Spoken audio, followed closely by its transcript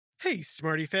Hey,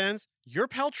 Smarty fans, your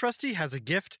pal Trusty has a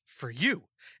gift for you.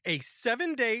 A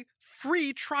 7-day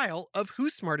free trial of Who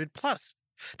Smarted Plus.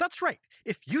 That's right.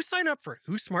 If you sign up for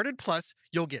Who Smarted Plus,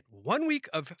 you'll get 1 week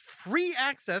of free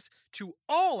access to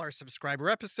all our subscriber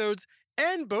episodes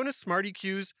and bonus Smarty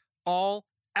Cues, all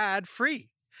ad-free.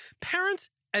 Parents,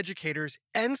 educators,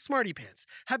 and Smarty Pants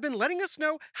have been letting us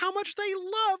know how much they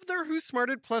love their Who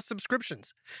Smarted Plus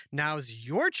subscriptions. Now's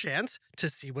your chance to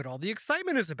see what all the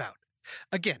excitement is about.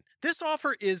 Again, this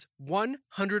offer is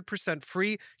 100%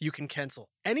 free. You can cancel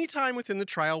anytime within the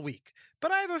trial week.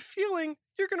 But I have a feeling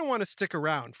you're going to want to stick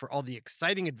around for all the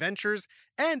exciting adventures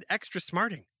and extra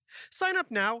smarting. Sign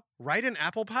up now right in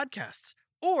Apple Podcasts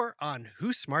or on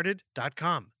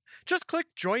whosmarted.com. Just click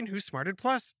Join Who Smarted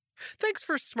Plus. Thanks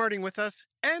for smarting with us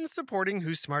and supporting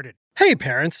Who Smarted. Hey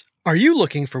parents, are you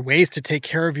looking for ways to take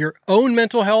care of your own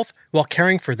mental health while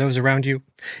caring for those around you?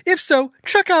 If so,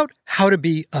 check out How to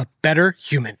Be a Better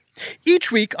Human.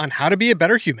 Each week on How to Be a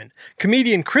Better Human,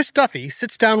 comedian Chris Duffy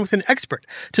sits down with an expert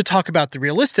to talk about the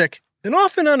realistic and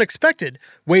often unexpected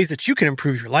ways that you can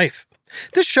improve your life.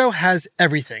 This show has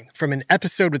everything from an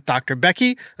episode with Dr.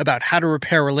 Becky about how to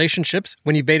repair relationships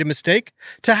when you've made a mistake,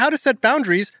 to how to set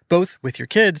boundaries both with your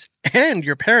kids and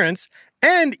your parents,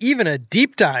 and even a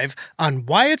deep dive on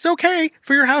why it's okay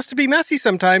for your house to be messy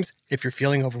sometimes if you're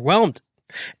feeling overwhelmed.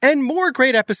 And more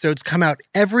great episodes come out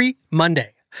every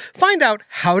Monday. Find out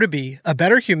How to Be a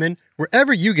Better Human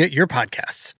wherever you get your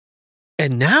podcasts.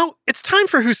 And now it's time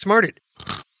for Who Smarted.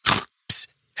 Psst.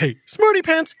 Hey, Smarty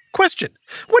Pants, question.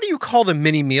 What do you call the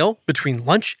mini meal between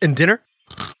lunch and dinner?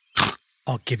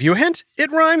 I'll give you a hint.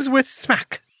 It rhymes with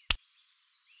smack.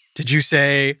 Did you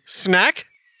say snack?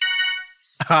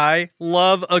 I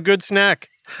love a good snack.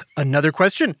 Another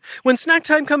question. When snack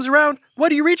time comes around, what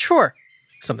do you reach for?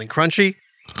 Something crunchy?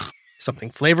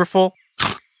 Something flavorful?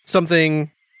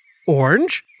 Something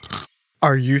orange?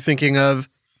 Are you thinking of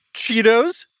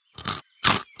Cheetos?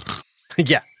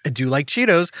 Yeah, I do like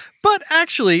Cheetos, but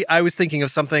actually I was thinking of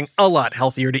something a lot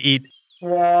healthier to eat.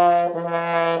 Whoa.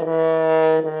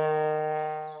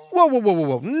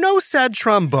 No sad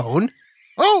trombone.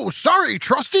 Oh, sorry,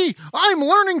 Trusty. I'm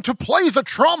learning to play the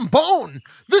trombone.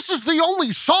 This is the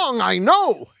only song I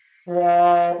know.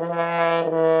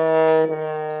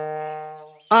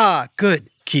 Ah, good.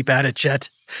 Keep at it, Chet.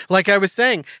 Like I was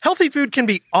saying, healthy food can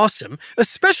be awesome,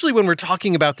 especially when we're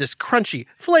talking about this crunchy,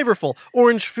 flavorful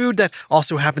orange food that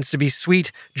also happens to be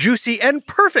sweet, juicy, and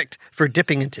perfect for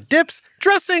dipping into dips,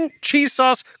 dressing, cheese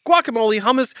sauce, guacamole,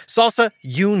 hummus, salsa,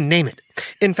 you name it.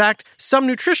 In fact, some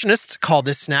nutritionists call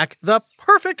this snack the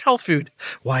perfect health food.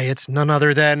 Why, it's none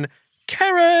other than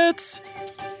carrots!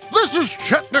 This is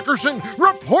Chet Nickerson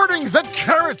reporting that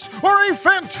carrots are a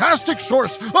fantastic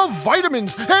source of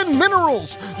vitamins and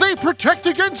minerals. They protect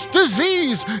against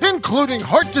disease, including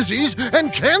heart disease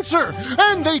and cancer,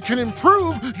 and they can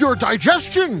improve your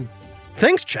digestion.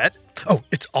 Thanks, Chet. Oh,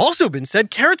 it's also been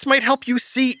said carrots might help you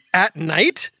see at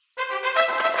night.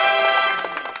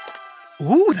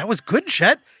 Ooh, that was good,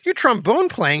 Chet. Your trombone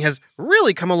playing has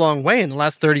really come a long way in the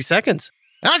last 30 seconds.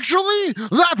 Actually,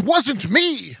 that wasn't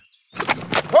me.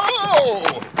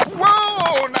 Whoa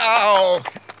now.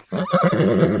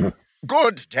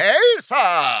 Good day,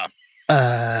 sir.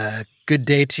 Good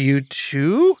day to you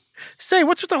too? Say,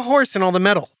 what's with the horse and all the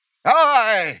metal?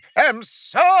 I am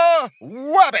Sir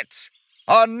Wabbit,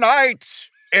 a knight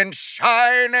in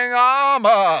shining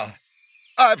armor.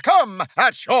 I've come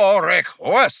at your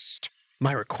request.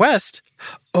 My request?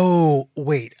 Oh,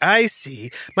 wait, I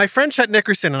see. My friend Chet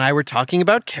Nickerson and I were talking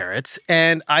about carrots,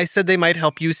 and I said they might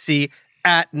help you see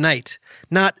at night,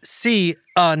 not see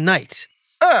a night.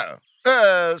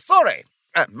 Sorry.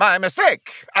 My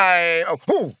mistake.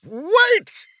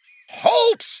 Wait!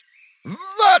 Halt!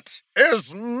 That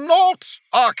is not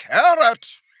a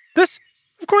carrot. This,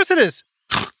 of course it is.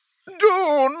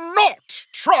 Do not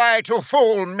try to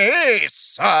fool me,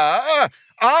 sir.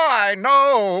 I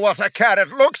know what a carrot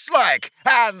looks like,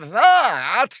 and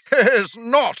that is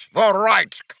not the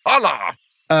right color.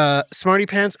 Smarty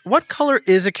Pants, what color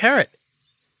is a carrot?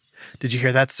 Did you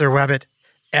hear that, Sir Wabbit?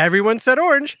 Everyone said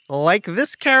orange, like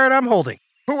this carrot I'm holding.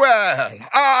 Well,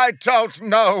 I don't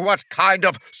know what kind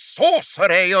of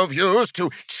sorcery you've used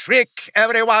to trick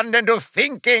everyone into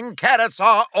thinking carrots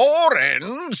are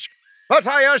orange, but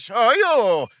I assure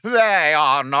you they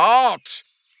are not.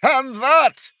 And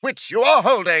that which you are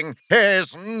holding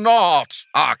is not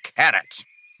a carrot.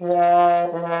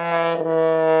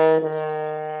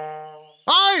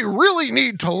 I really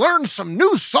need to learn some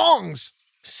new songs.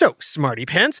 So, Smarty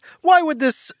Pants, why would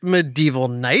this medieval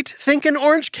knight think an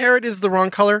orange carrot is the wrong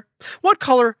color? What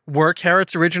color were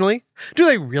carrots originally? Do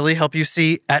they really help you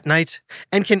see at night?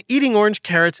 And can eating orange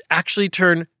carrots actually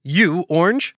turn you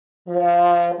orange?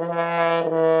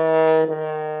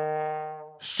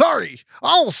 Sorry,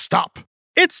 I'll stop.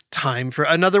 It's time for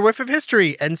another whiff of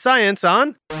history and science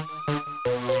on...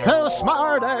 Who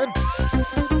smarted?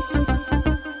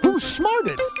 Who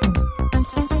smarted?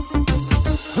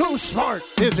 Who's smart?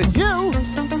 Is it you?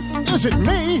 Is it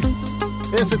me?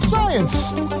 Is it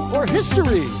science or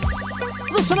history?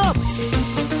 Listen up,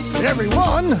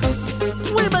 everyone.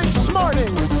 We make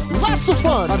smarting lots of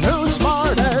fun on Who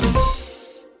Smarted.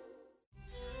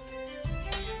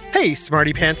 Hey,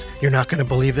 Smarty Pants, you're not going to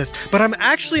believe this, but I'm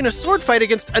actually in a sword fight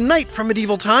against a knight from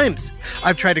medieval times.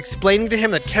 I've tried explaining to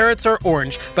him that carrots are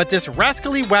orange, but this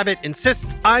rascally wabbit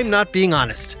insists I'm not being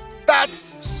honest.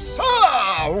 That's so,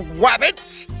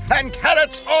 Wabbit! And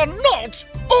carrots are not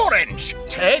orange!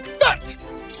 Take that!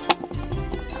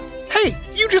 Hey,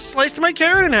 you just sliced my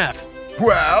carrot in half.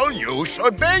 Well, you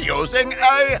should be using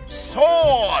a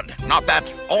sword, not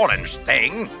that orange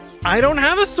thing. I don't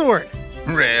have a sword.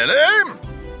 Really?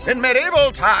 In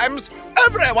medieval times,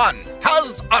 everyone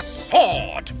has a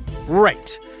sword.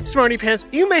 Right. Smarty Pants,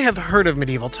 you may have heard of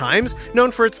medieval times,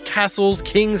 known for its castles,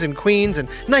 kings and queens, and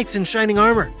knights in shining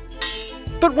armor.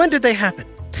 But when did they happen?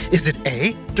 Is it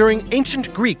A, during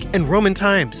ancient Greek and Roman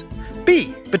times,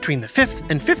 B, between the 5th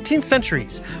and 15th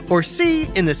centuries, or C,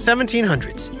 in the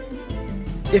 1700s?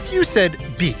 If you said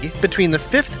B, between the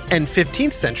 5th and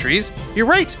 15th centuries, you're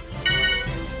right.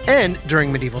 And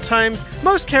during medieval times,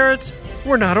 most carrots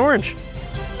were not orange.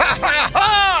 Ha ha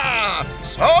ha!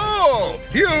 So,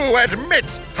 you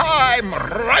admit I'm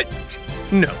right?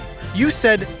 No, you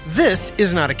said this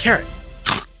is not a carrot.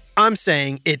 I'm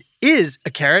saying it is a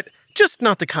carrot, just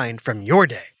not the kind from your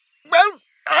day. Well,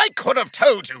 I could have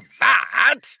told you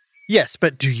that. Yes,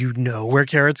 but do you know where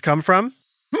carrots come from?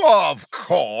 Of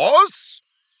course.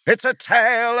 It's a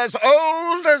tale as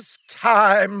old as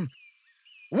time.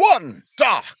 One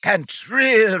dark and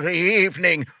dreary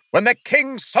evening, when the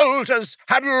king's soldiers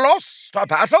had lost a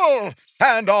battle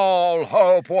and all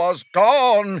hope was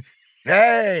gone,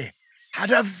 they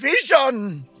had a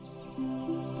vision.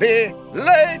 The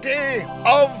Lady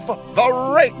of the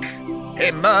Rake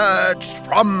emerged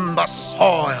from the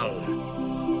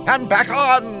soil and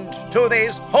beckoned to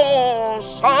these poor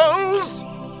souls.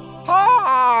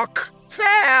 Hark,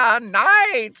 fair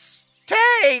knights,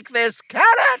 take this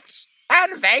carrot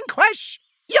and vanquish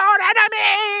your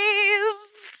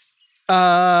enemies!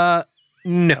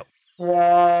 No.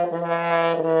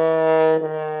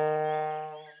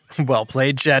 Well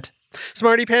played, Jet.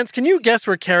 Smarty Pants, can you guess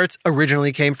where carrots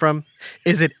originally came from?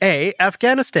 Is it A,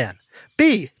 Afghanistan,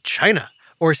 B, China,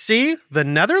 or C, the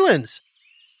Netherlands?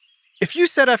 If you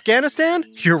said Afghanistan,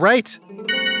 you're right.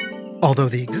 Although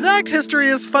the exact history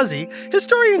is fuzzy,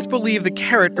 historians believe the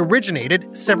carrot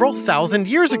originated several thousand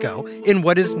years ago in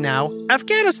what is now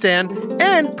Afghanistan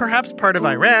and perhaps part of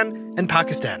Iran and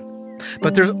Pakistan.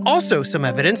 But there's also some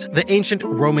evidence the ancient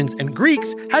Romans and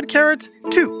Greeks had carrots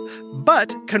too,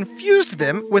 but confused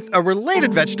them with a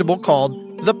related vegetable called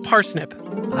the parsnip.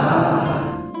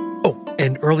 Oh,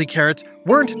 and early carrots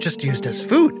weren't just used as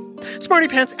food. Smarty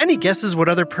Pants, any guesses what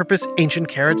other purpose ancient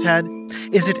carrots had?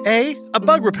 Is it A, a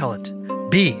bug repellent,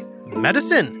 B,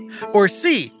 medicine, or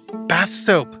C, bath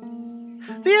soap?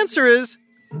 The answer is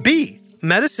B,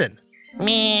 medicine.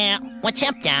 Meow. What's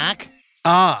up, Doc?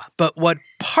 Ah, but what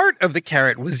part of the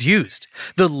carrot was used?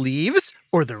 The leaves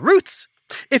or the roots?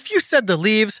 If you said the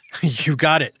leaves, you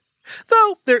got it.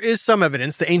 Though there is some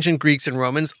evidence the ancient Greeks and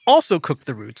Romans also cooked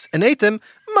the roots and ate them,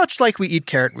 much like we eat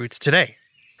carrot roots today.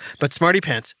 But Smarty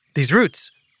Pants, these roots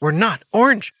were not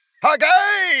orange.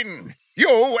 Again,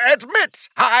 you admit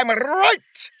I'm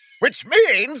right, which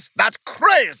means that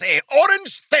crazy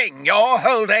orange thing you're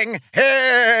holding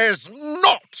is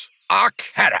not a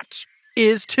carrot.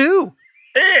 Is too.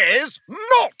 Is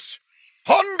not.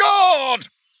 On guard!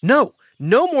 No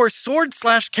more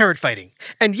sword/carrot fighting.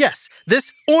 And yes,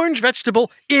 this orange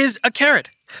vegetable is a carrot.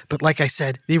 But like I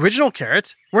said, the original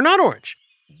carrots were not orange.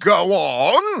 Go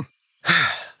on.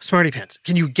 Smarty Pants,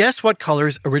 can you guess what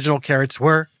colors original carrots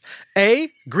were? A,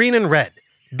 green and red,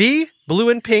 B, blue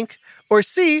and pink, or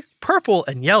C, purple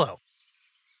and yellow?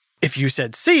 If you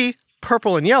said C,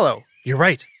 purple and yellow, you're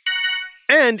right.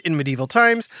 And in medieval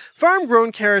times,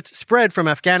 farm-grown carrots spread from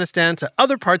Afghanistan to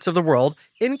other parts of the world,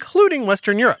 including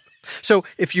Western Europe. So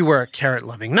if you were a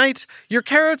carrot-loving knight, your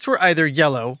carrots were either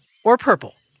yellow or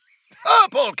purple.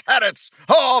 Purple carrots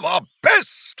are the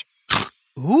best!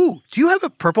 Ooh, do you have a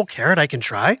purple carrot I can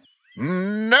try?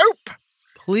 Nope.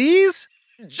 Please?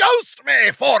 joust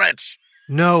me for it.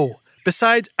 No.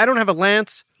 Besides, I don't have a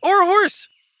lance or a horse.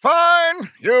 Fine,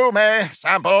 you may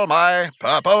sample my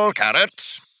purple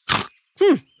carrot.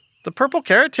 The purple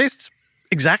carrot tastes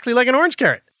exactly like an orange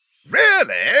carrot.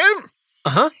 Really?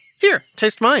 Uh-huh. Here,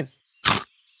 taste mine.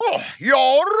 Oh, you're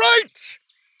right.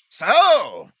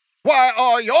 So, why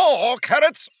are your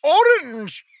carrots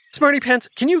orange? Smarty Pants,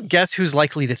 can you guess who's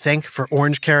likely to thank for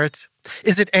orange carrots?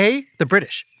 Is it A, the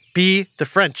British, B, the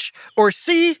French, or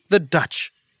C, the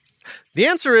Dutch? The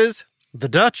answer is the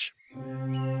Dutch.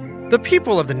 The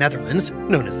people of the Netherlands,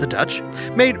 known as the Dutch,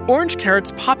 made orange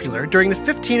carrots popular during the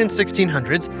 15 and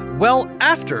 1600s, well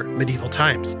after medieval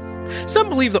times. Some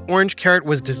believe the orange carrot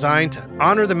was designed to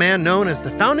honor the man known as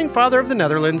the founding father of the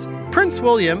Netherlands, Prince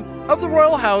William of the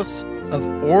Royal House of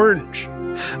Orange.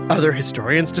 Other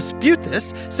historians dispute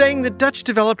this, saying the Dutch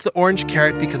developed the orange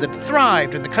carrot because it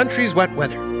thrived in the country's wet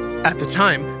weather. At the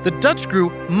time, the Dutch grew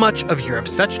much of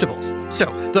Europe's vegetables, so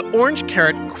the orange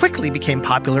carrot quickly became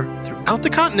popular throughout the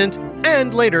continent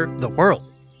and later the world.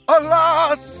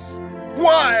 Alas!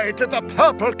 Why did the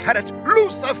purple carrot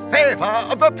lose the favor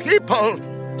of the people?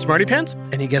 Smarty Pants,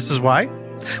 any guesses why?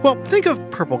 Well, think of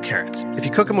purple carrots. If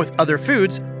you cook them with other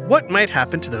foods, what might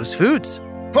happen to those foods?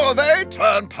 Oh, they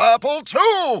turn purple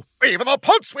too. Even the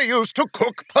pots we use to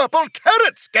cook purple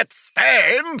carrots get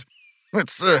stained.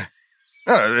 It's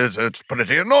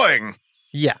pretty annoying.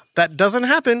 Yeah, that doesn't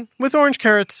happen with orange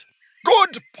carrots.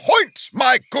 Good point,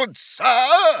 my good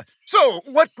sir. So,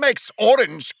 what makes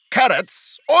orange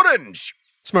carrots orange?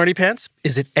 Smarty Pants,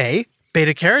 is it A,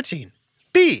 beta-carotene,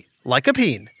 B,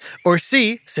 lycopene, or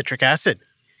C, citric acid?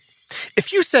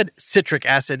 If you said citric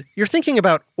acid, you're thinking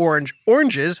about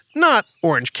oranges, not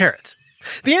orange carrots.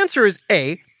 The answer is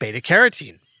A,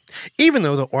 beta-carotene. Even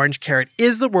though the orange carrot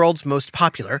is the world's most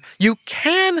popular, you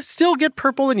can still get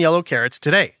purple and yellow carrots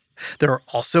today. There are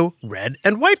also red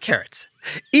and white carrots.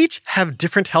 Each have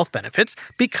different health benefits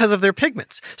because of their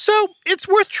pigments, so it's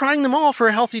worth trying them all for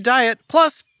a healthy diet.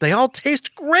 Plus, they all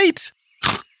taste great.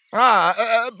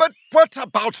 But what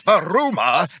about the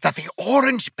rumor that the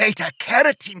orange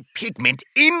beta-carotene pigment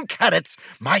in carrots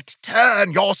might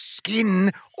turn your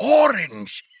skin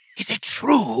orange? Is it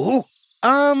true?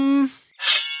 Tell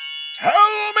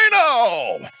me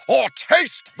now, or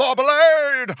taste the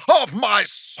blade of my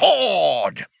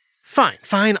sword.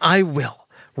 Fine, I will.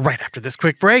 Right after this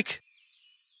quick break.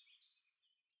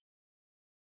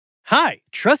 Hi,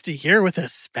 Trusty here with a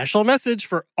special message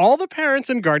for all the parents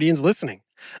and guardians listening.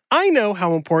 I know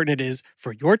how important it is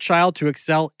for your child to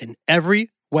excel in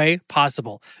every way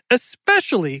possible,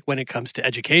 especially when it comes to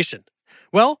education.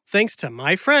 Well, thanks to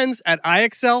my friends at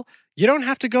iExcel, you don't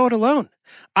have to go it alone.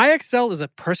 iExcel is a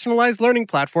personalized learning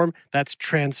platform that's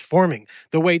transforming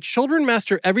the way children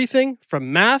master everything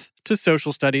from math to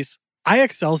social studies.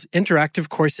 iExcel's interactive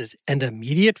courses and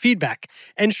immediate feedback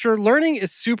ensure learning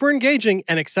is super engaging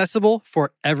and accessible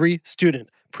for every student,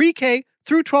 pre-K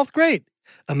through 12th grade.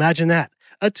 Imagine that,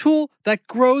 a tool that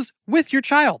grows with your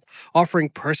child, offering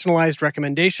personalized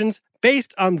recommendations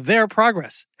based on their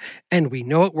progress. And we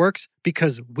know it works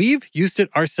because we've used it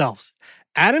ourselves.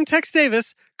 Adam Tex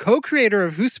Davis, co-creator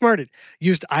of Who Smarted,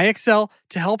 used iExcel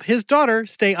to help his daughter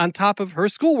stay on top of her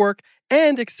schoolwork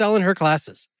and excel in her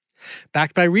classes.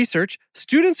 Backed by research,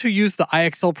 students who use the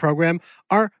iExcel program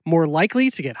are more likely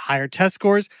to get higher test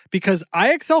scores because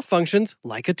iExcel functions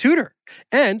like a tutor.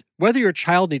 And whether your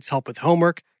child needs help with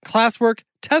homework, classwork,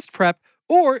 test prep,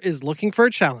 or is looking for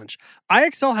a challenge,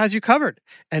 iExcel has you covered,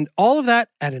 and all of that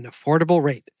at an affordable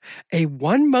rate. A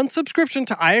 1-month subscription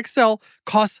to iExcel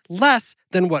costs less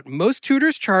than what most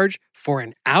tutors charge for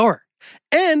an hour.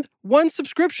 And one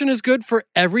subscription is good for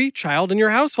every child in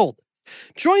your household.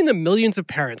 Join the millions of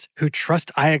parents who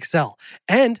trust iExcel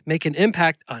and make an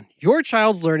impact on your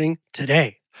child's learning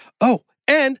today. Oh,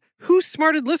 and Who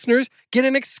Smarted listeners get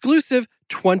an exclusive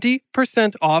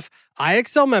 20% off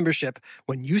iExcel membership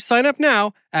when you sign up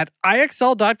now at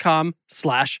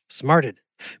iexcel.com/smarted.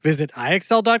 Visit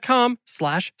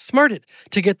iexcel.com/smarted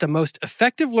to get the most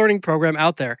effective learning program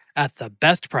out there at the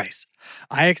best price.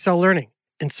 iExcel Learning.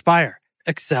 Inspire.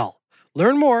 Excel.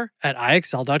 Learn more at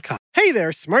iexcel.com. Hey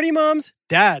there, smarty moms,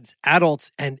 dads,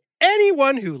 adults, and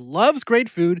anyone who loves great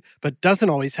food but doesn't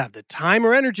always have the time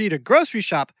or energy to grocery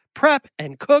shop, prep,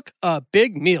 and cook a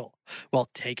big meal. Well,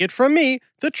 take it from me,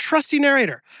 the trusty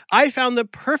narrator. I found the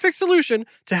perfect solution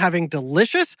to having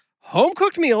delicious,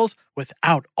 home-cooked meals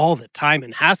without all the time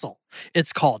and hassle.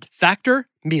 It's called Factor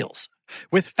Meals.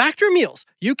 With Factor Meals,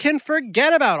 you can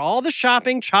forget about all the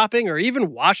shopping, chopping, or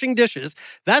even washing dishes.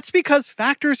 That's because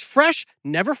Factor's fresh,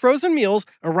 never frozen meals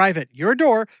arrive at your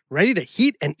door, ready to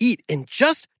heat and eat in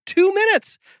just 2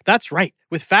 minutes. That's right.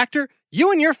 With Factor,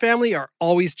 you and your family are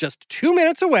always just 2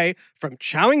 minutes away from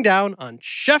chowing down on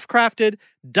chef-crafted,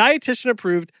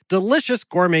 dietitian-approved, delicious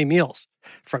gourmet meals.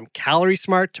 From Calorie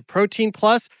Smart to Protein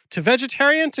Plus to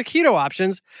vegetarian to keto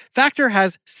options, Factor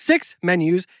has 6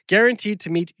 menus guaranteed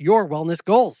to meet your wellness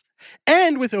goals.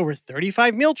 And with over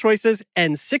 35 meal choices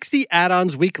and 60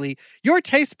 add-ons weekly, your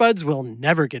taste buds will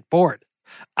never get bored.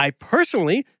 I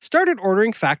personally started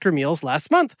ordering Factor meals last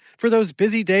month for those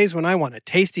busy days when I want a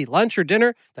tasty lunch or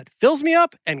dinner that fills me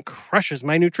up and crushes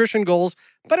my nutrition goals,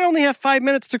 but I only have 5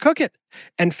 minutes to cook it.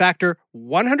 And Factor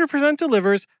 100%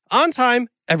 delivers on time,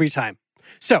 every time.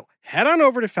 So head on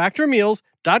over to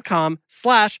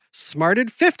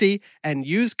factormeals.com/smarted50 and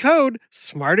use code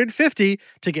SMARTED50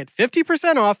 to get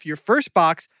 50% off your first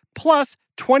box plus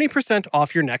 20%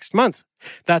 off your next month.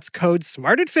 That's code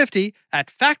SMARTED50 at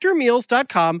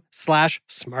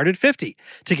factormeals.com/smarted50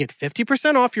 to get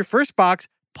 50% off your first box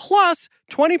plus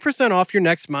 20% off your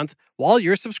next month while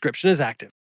your subscription is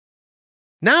active.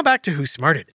 Now back to Who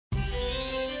Smarted.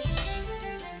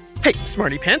 Hey,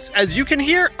 Smarty Pants, as you can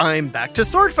hear, I'm back to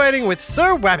sword fighting with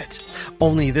Sir Wabbit.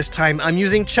 Only this time I'm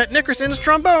using Chet Nickerson's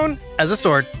trombone as a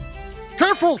sword.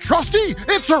 Careful, Trusty!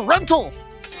 It's a rental!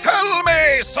 Tell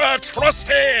me, Sir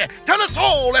Trusty! Tell us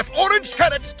all if orange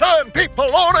carrots turn people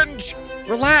orange!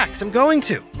 Relax, I'm going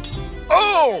to.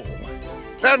 Oh!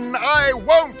 Then I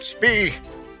won't be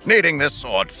needing this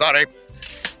sword, sorry.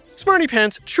 Smarty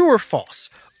Pants, true or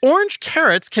false? Orange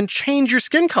carrots can change your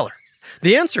skin color.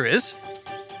 The answer is...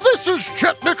 This is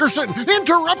Chet Nickerson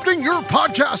interrupting your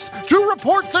podcast to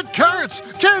report that carrots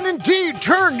can indeed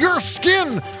turn your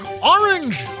skin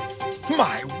orange.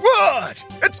 My word!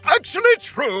 It's actually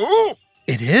true!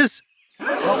 It is.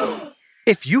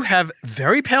 If you have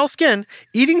very pale skin,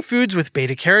 eating foods with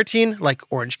beta-carotene like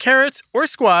orange carrots or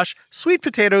squash, sweet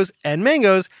potatoes, and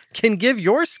mangoes can give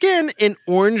your skin an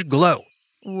orange glow.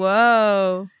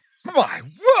 Whoa. My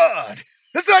word!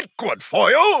 Is that good for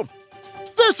you?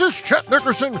 This is Chet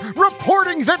Nickerson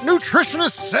reporting that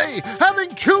nutritionists say having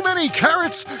too many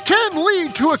carrots can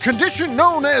lead to a condition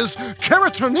known as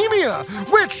carotenemia,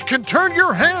 which can turn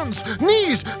your hands,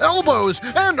 knees, elbows,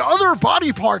 and other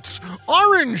body parts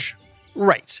orange.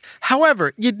 Right.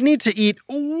 However, you'd need to eat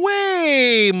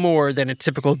way more than a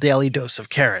typical daily dose of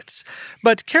carrots.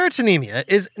 But carotenemia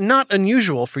is not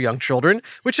unusual for young children,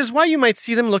 which is why you might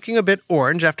see them looking a bit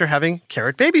orange after having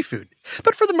carrot baby food.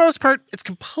 But for the most part, it's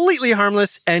completely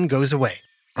harmless and goes away.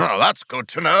 Oh, that's good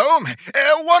to know.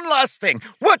 One last thing.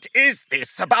 What is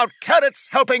this about carrots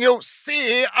helping you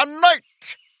see at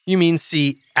night? You mean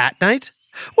see at night?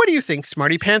 What do you think,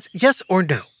 Smarty Pants? Yes or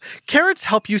no? Carrots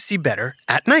help you see better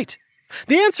at night.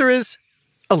 The answer is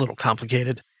a little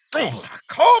complicated. Oh,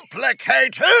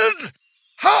 complicated?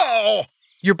 How?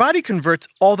 Your body converts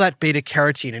all that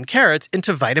beta-carotene in carrots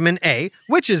into vitamin A,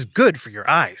 which is good for your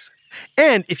eyes.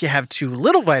 And if you have too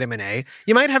little vitamin A,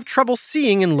 you might have trouble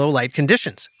seeing in low-light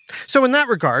conditions. So in that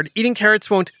regard, eating carrots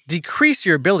won't decrease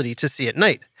your ability to see at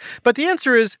night. But the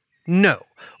answer is no.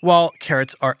 While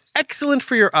carrots are excellent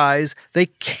for your eyes, they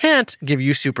can't give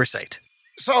you super sight.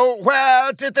 So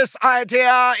where did this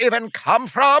idea even come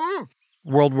from?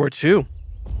 World War II.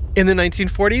 In the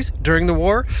 1940s, during the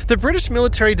war, the British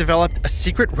military developed a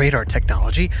secret radar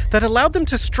technology that allowed them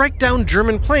to strike down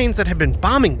German planes that had been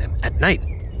bombing them at night.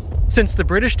 Since the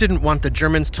British didn't want the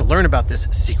Germans to learn about this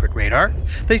secret radar,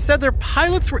 they said their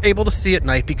pilots were able to see at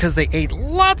night because they ate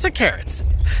lots of carrots.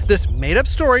 This made-up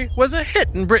story was a hit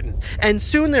in Britain, and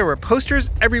soon there were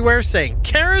posters everywhere saying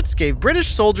carrots gave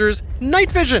British soldiers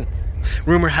night vision.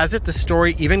 Rumor has it the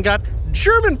story even got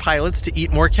German pilots to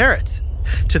eat more carrots.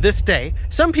 To this day,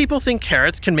 some people think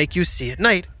carrots can make you see at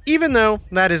night, even though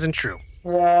that isn't true.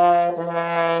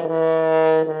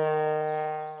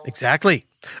 Exactly.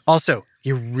 Also,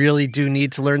 you really do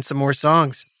need to learn some more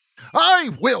songs. I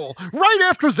will, right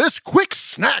after this quick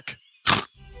snack.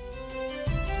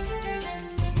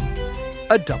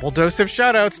 A double dose of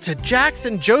shoutouts to Jax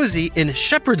and Josie in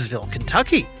Shepherdsville,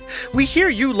 Kentucky. We hear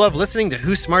you love listening to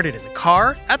Who Smarted in the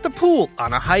car, at the pool,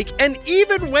 on a hike, and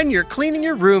even when you're cleaning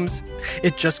your rooms.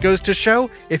 It just goes to show,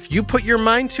 if you put your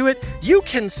mind to it, you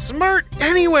can smart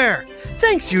anywhere.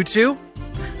 Thanks, you two.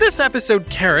 This episode,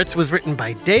 Carrots, was written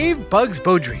by Dave Bugs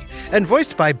Beaudry and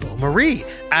voiced by Bo Marie,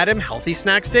 Adam Healthy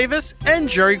Snacks Davis, and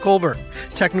Jerry Colbert.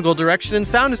 Technical direction and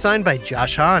sound design by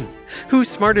Josh Hahn. Who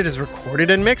Smarted is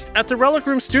recorded and mixed at the Relic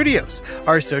Room Studios.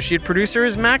 Our associate producer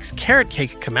is Max Carrot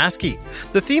Cake Kamaski.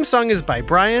 The theme song is by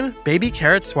Brian Baby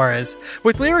Carrot Suarez,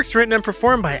 with lyrics written and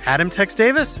performed by Adam Tex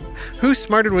Davis. Who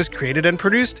Smarted was created and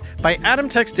produced by Adam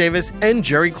Tex Davis and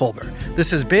Jerry Colbert.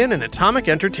 This has been an Atomic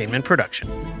Entertainment production.